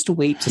 Maybe just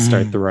wait to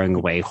start throwing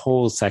away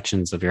whole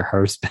sections of your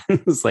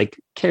husband's like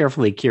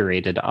carefully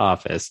curated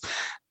office.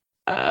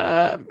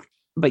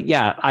 But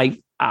yeah,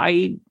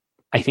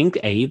 I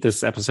think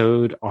this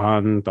episode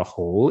on the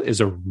whole is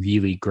a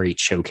really great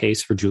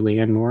showcase for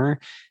Julianne Moore.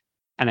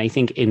 And I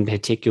think in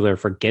particular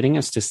for getting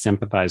us to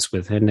sympathize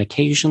with an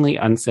occasionally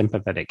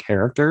unsympathetic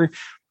character,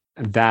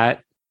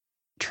 that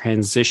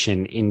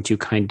transition into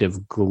kind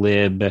of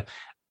glib,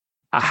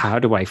 how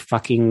do I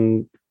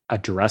fucking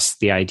address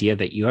the idea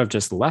that you have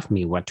just left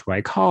me? What do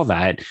I call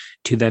that?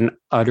 To then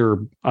utter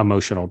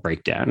emotional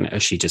breakdown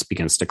as she just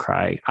begins to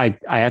cry. I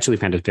actually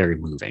found it very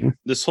moving.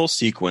 This whole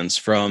sequence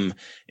from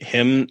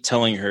him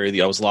telling her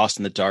that I was lost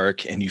in the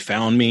dark and you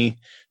found me,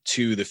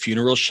 to the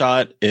funeral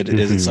shot,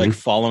 it's like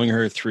following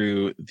her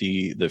through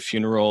the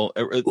funeral,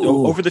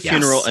 over the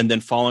funeral, and then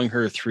following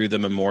her through the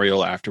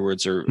memorial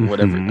afterwards, or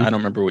whatever. I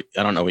don't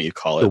know what you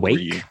call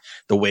it.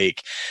 The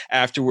wake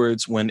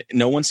afterwards, when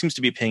no one seems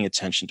to be paying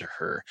attention to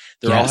her.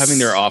 They're all having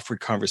their awkward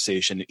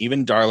conversation.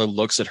 Even Darla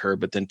looks at her,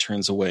 but then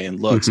turns away and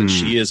looks, and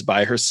she is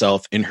by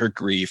herself in her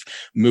grief,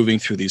 moving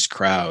through these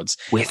crowds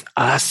with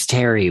us,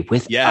 Terry.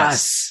 With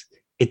us.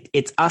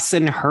 It's us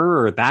and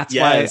her. That's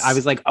why I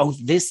was like, oh,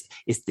 this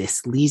is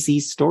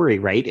Lizzie's story,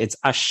 right? It's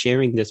us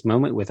sharing this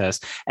moment with us,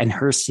 and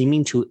her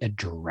seeming to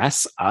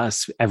address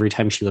us every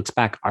time she looks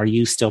back. Are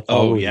you still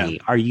following me?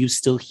 Are you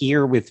still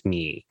here with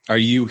me? Are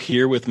you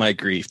here with my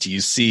grief? Do you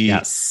see?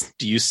 Yes.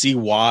 Do you see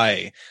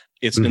why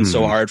it's been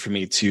so hard for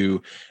me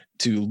to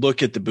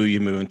look at the Booyah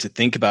Moon, to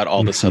think about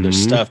all this other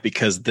stuff,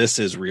 because this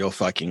is real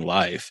fucking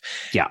life.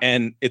 Yeah.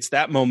 And it's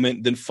that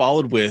moment then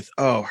followed with,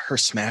 her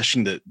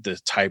smashing the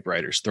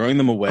typewriters, throwing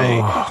them away.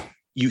 Oh.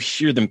 You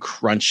hear them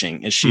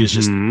crunching as she is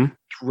just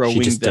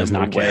throwing them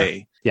away.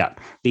 Care. Yeah.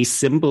 These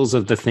symbols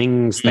of the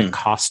things that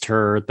cost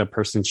her the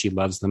person she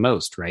loves the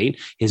most, right?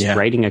 His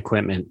writing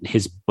equipment,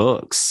 his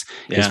books,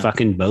 his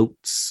fucking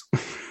boats.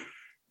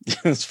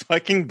 His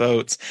fucking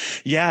boats.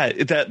 Yeah,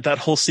 that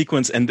whole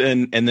sequence, and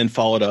then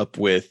followed up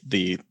with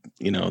the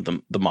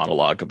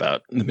monologue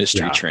about the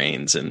mystery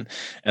trains and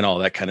all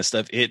that kind of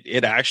stuff.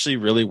 It actually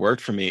really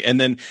worked for me. And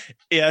then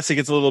yes, it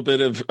gets a little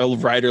bit of a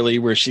writerly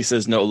where she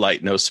says no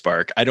light, no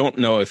spark. I don't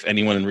know if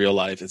anyone in real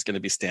life is going to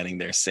be standing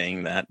there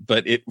saying that,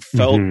 but it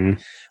felt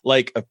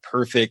like a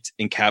perfect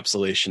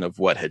encapsulation of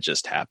what had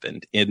just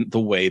happened in the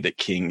way that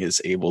King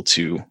is able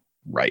to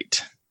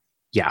write.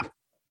 Yeah.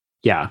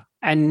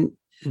 And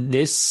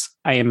this,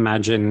 I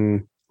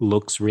imagine,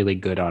 looks really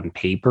good on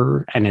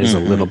paper and is a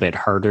little bit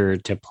harder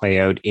to play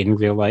out in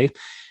real life.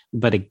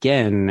 But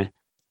again,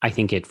 I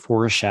think it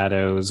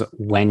foreshadows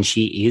when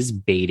she is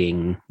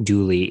baiting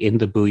Dooley in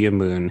the Booyah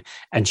Moon,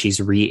 and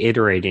she's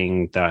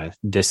reiterating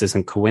this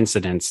isn't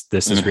coincidence,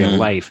 this is real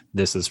life,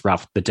 this is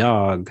Ruff the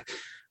dog.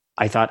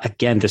 I thought,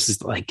 again, this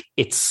is like,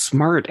 it's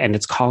smart and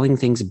it's calling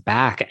things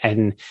back.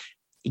 And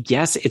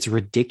yes, it's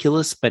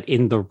ridiculous, but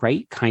in the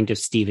right kind of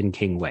Stephen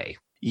King way.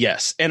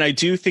 Yes. And I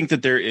do think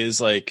that there is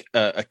like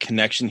a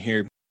connection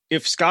here.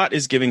 If Scott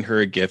is giving her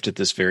a gift at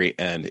this very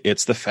end,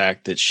 it's the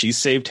fact that she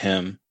saved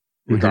him,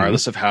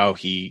 regardless of how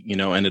he,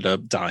 ended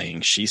up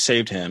dying. She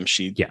saved him.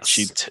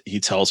 He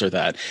tells her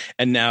that.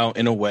 And now,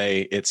 in a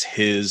way, it's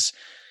his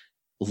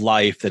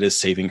life that is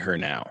saving her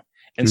now.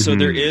 And so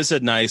there is a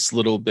nice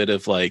little bit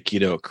of like,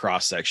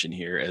 cross section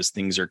here as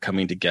things are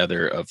coming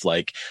together of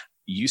like,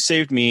 you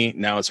saved me.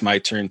 Now it's my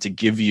turn to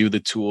give you the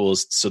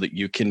tools so that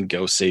you can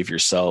go save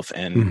yourself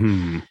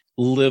and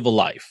live a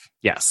life.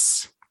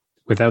 Yes.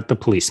 Without the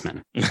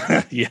policeman.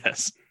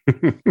 Yes.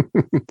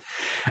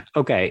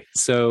 Okay.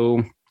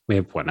 So we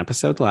have one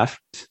episode left.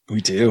 We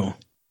do.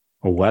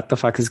 what the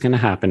fuck is going to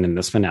happen in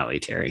this finale,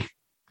 Terry?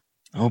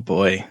 Oh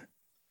boy.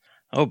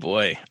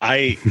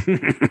 Dooley's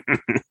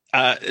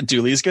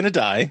going to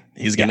die.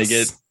 He's going to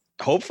get,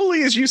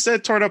 hopefully, as you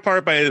said, torn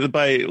apart by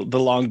the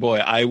long boy.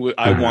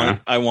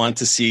 I want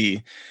to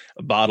see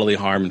bodily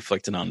harm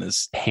inflicted on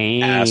this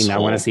pain. Asshole. I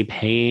want to see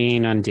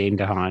pain on Dane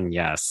DeHaan.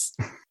 Yes.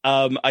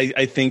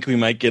 I think we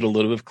might get a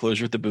little bit of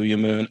closure with the Booyah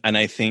Moon, and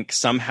I think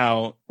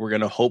somehow we're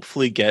going to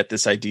hopefully get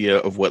this idea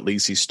of what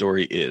Lacey's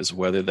story is,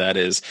 whether that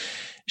is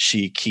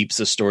she keeps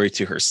the story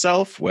to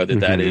herself, whether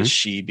that is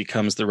she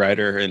becomes the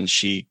writer and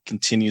she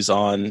continues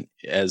on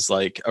as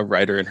like a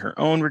writer in her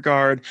own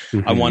regard.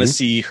 I want to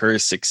see her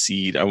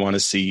succeed. I want to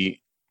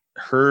see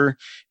her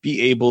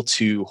be able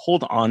to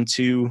hold on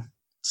to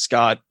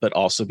Scott, but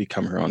also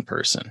become her own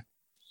person.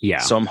 Yeah.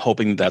 So I'm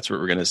hoping that's what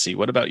we're going to see.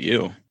 What about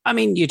you? I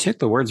mean, you took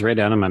the words right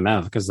out of my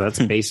mouth, because that's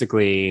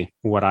basically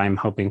what I'm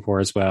hoping for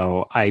as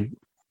well.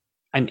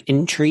 I'm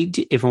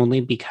intrigued, if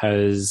only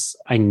because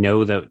I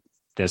know that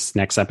this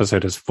next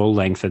episode is full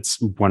length. It's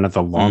one of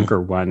the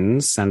longer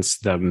ones since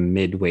the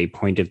midway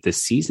point of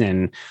this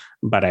season.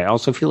 But I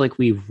also feel like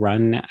we've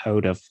run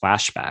out of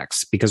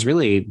flashbacks, because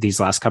really these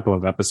last couple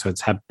of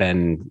episodes have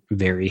been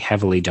very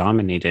heavily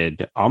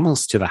dominated,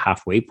 almost to the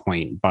halfway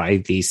point, by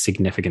these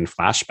significant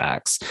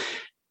flashbacks.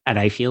 And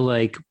I feel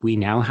like we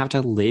now have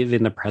to live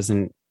in the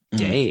present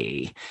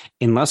day,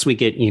 unless we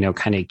get,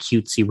 kind of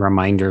cutesy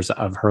reminders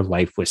of her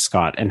life with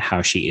Scott and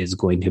how she is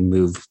going to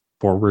move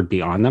forward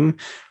beyond them.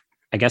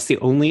 I guess the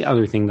only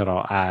other thing that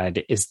I'll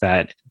add is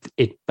that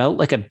it felt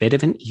like a bit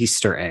of an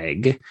Easter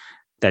egg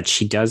that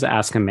she does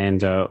ask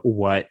Amanda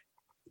what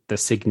the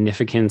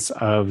significance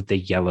of the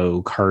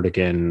yellow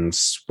cardigan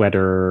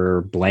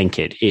sweater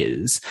blanket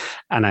is.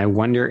 And I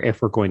wonder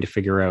if we're going to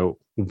figure out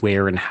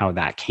where and how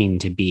that came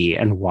to be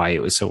and why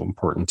it was so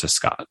important to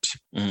Scott.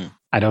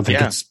 I don't think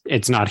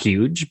it's not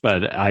huge,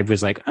 but I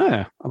was like,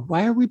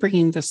 why are we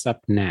bringing this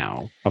up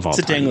now? It's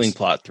a dangling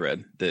plot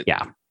thread that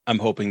I'm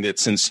hoping that,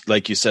 since,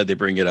 like you said, they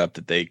bring it up,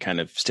 that they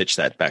kind of stitch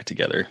that back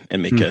together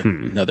and make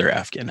another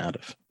Afghan out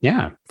of.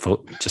 Yeah,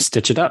 just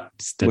stitch it up.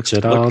 Stitch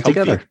it all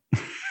together.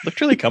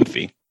 Looked really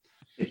comfy.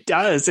 It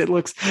does. It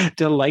looks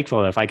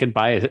delightful. If I could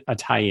buy a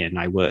tie-in,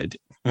 I would.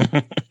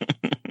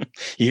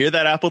 You hear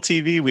that, Apple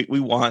TV? We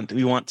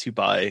want to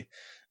buy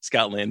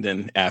Scott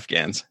Landon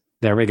Afghans.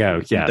 There we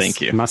go. Yes. Thank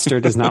you.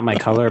 Mustard is not my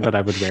color, but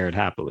I would wear it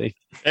happily.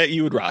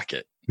 You would rock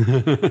it.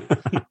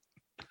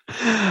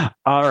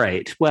 All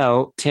right.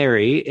 Well,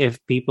 Terry,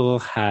 if people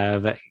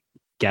have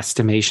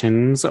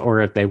guesstimations,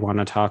 or if they want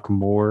to talk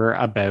more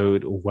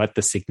about what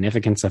the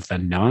significance of the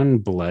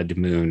non-blood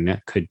moon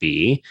could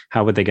be,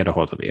 how would they get a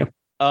hold of you?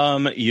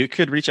 You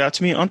could reach out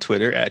to me on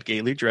Twitter at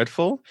Gaily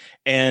Dreadful.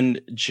 And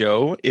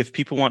Joe, if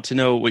people want to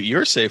know what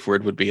your safe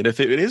word would be, and if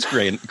it is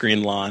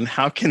green lawn,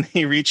 how can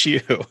they reach you?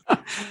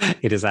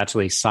 It is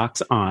actually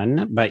socks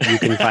on, but you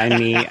can find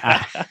me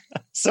at...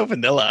 So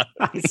vanilla.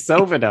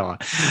 So vanilla.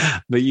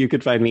 But you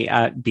could find me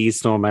at B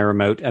Stole My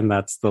Remote, and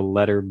that's the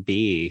letter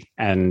B.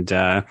 And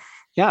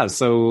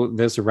so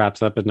this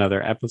wraps up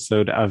another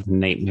episode of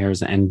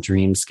Nightmares and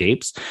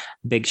Dreamscapes.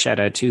 Big shout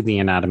out to the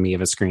Anatomy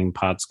of a Scream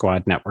Pod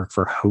Squad Network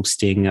for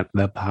hosting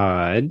the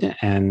pod.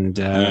 And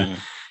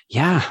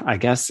I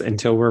guess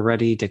until we're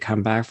ready to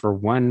come back for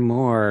one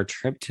more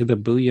trip to the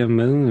Booyah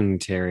Moon,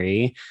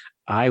 Terry,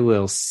 I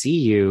will see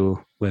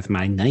you with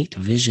my night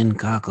vision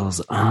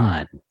goggles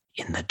on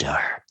in the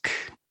dark.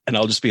 And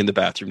I'll just be in the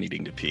bathroom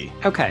needing to pee.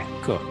 Okay,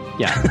 cool.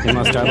 Yeah, the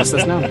most Jarvis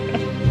says no.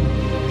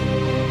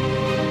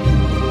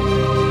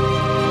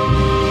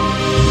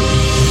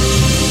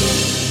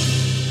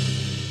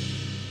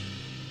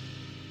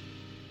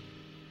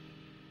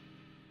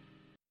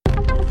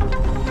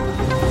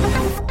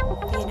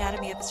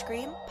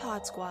 Scream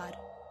Pod Squad.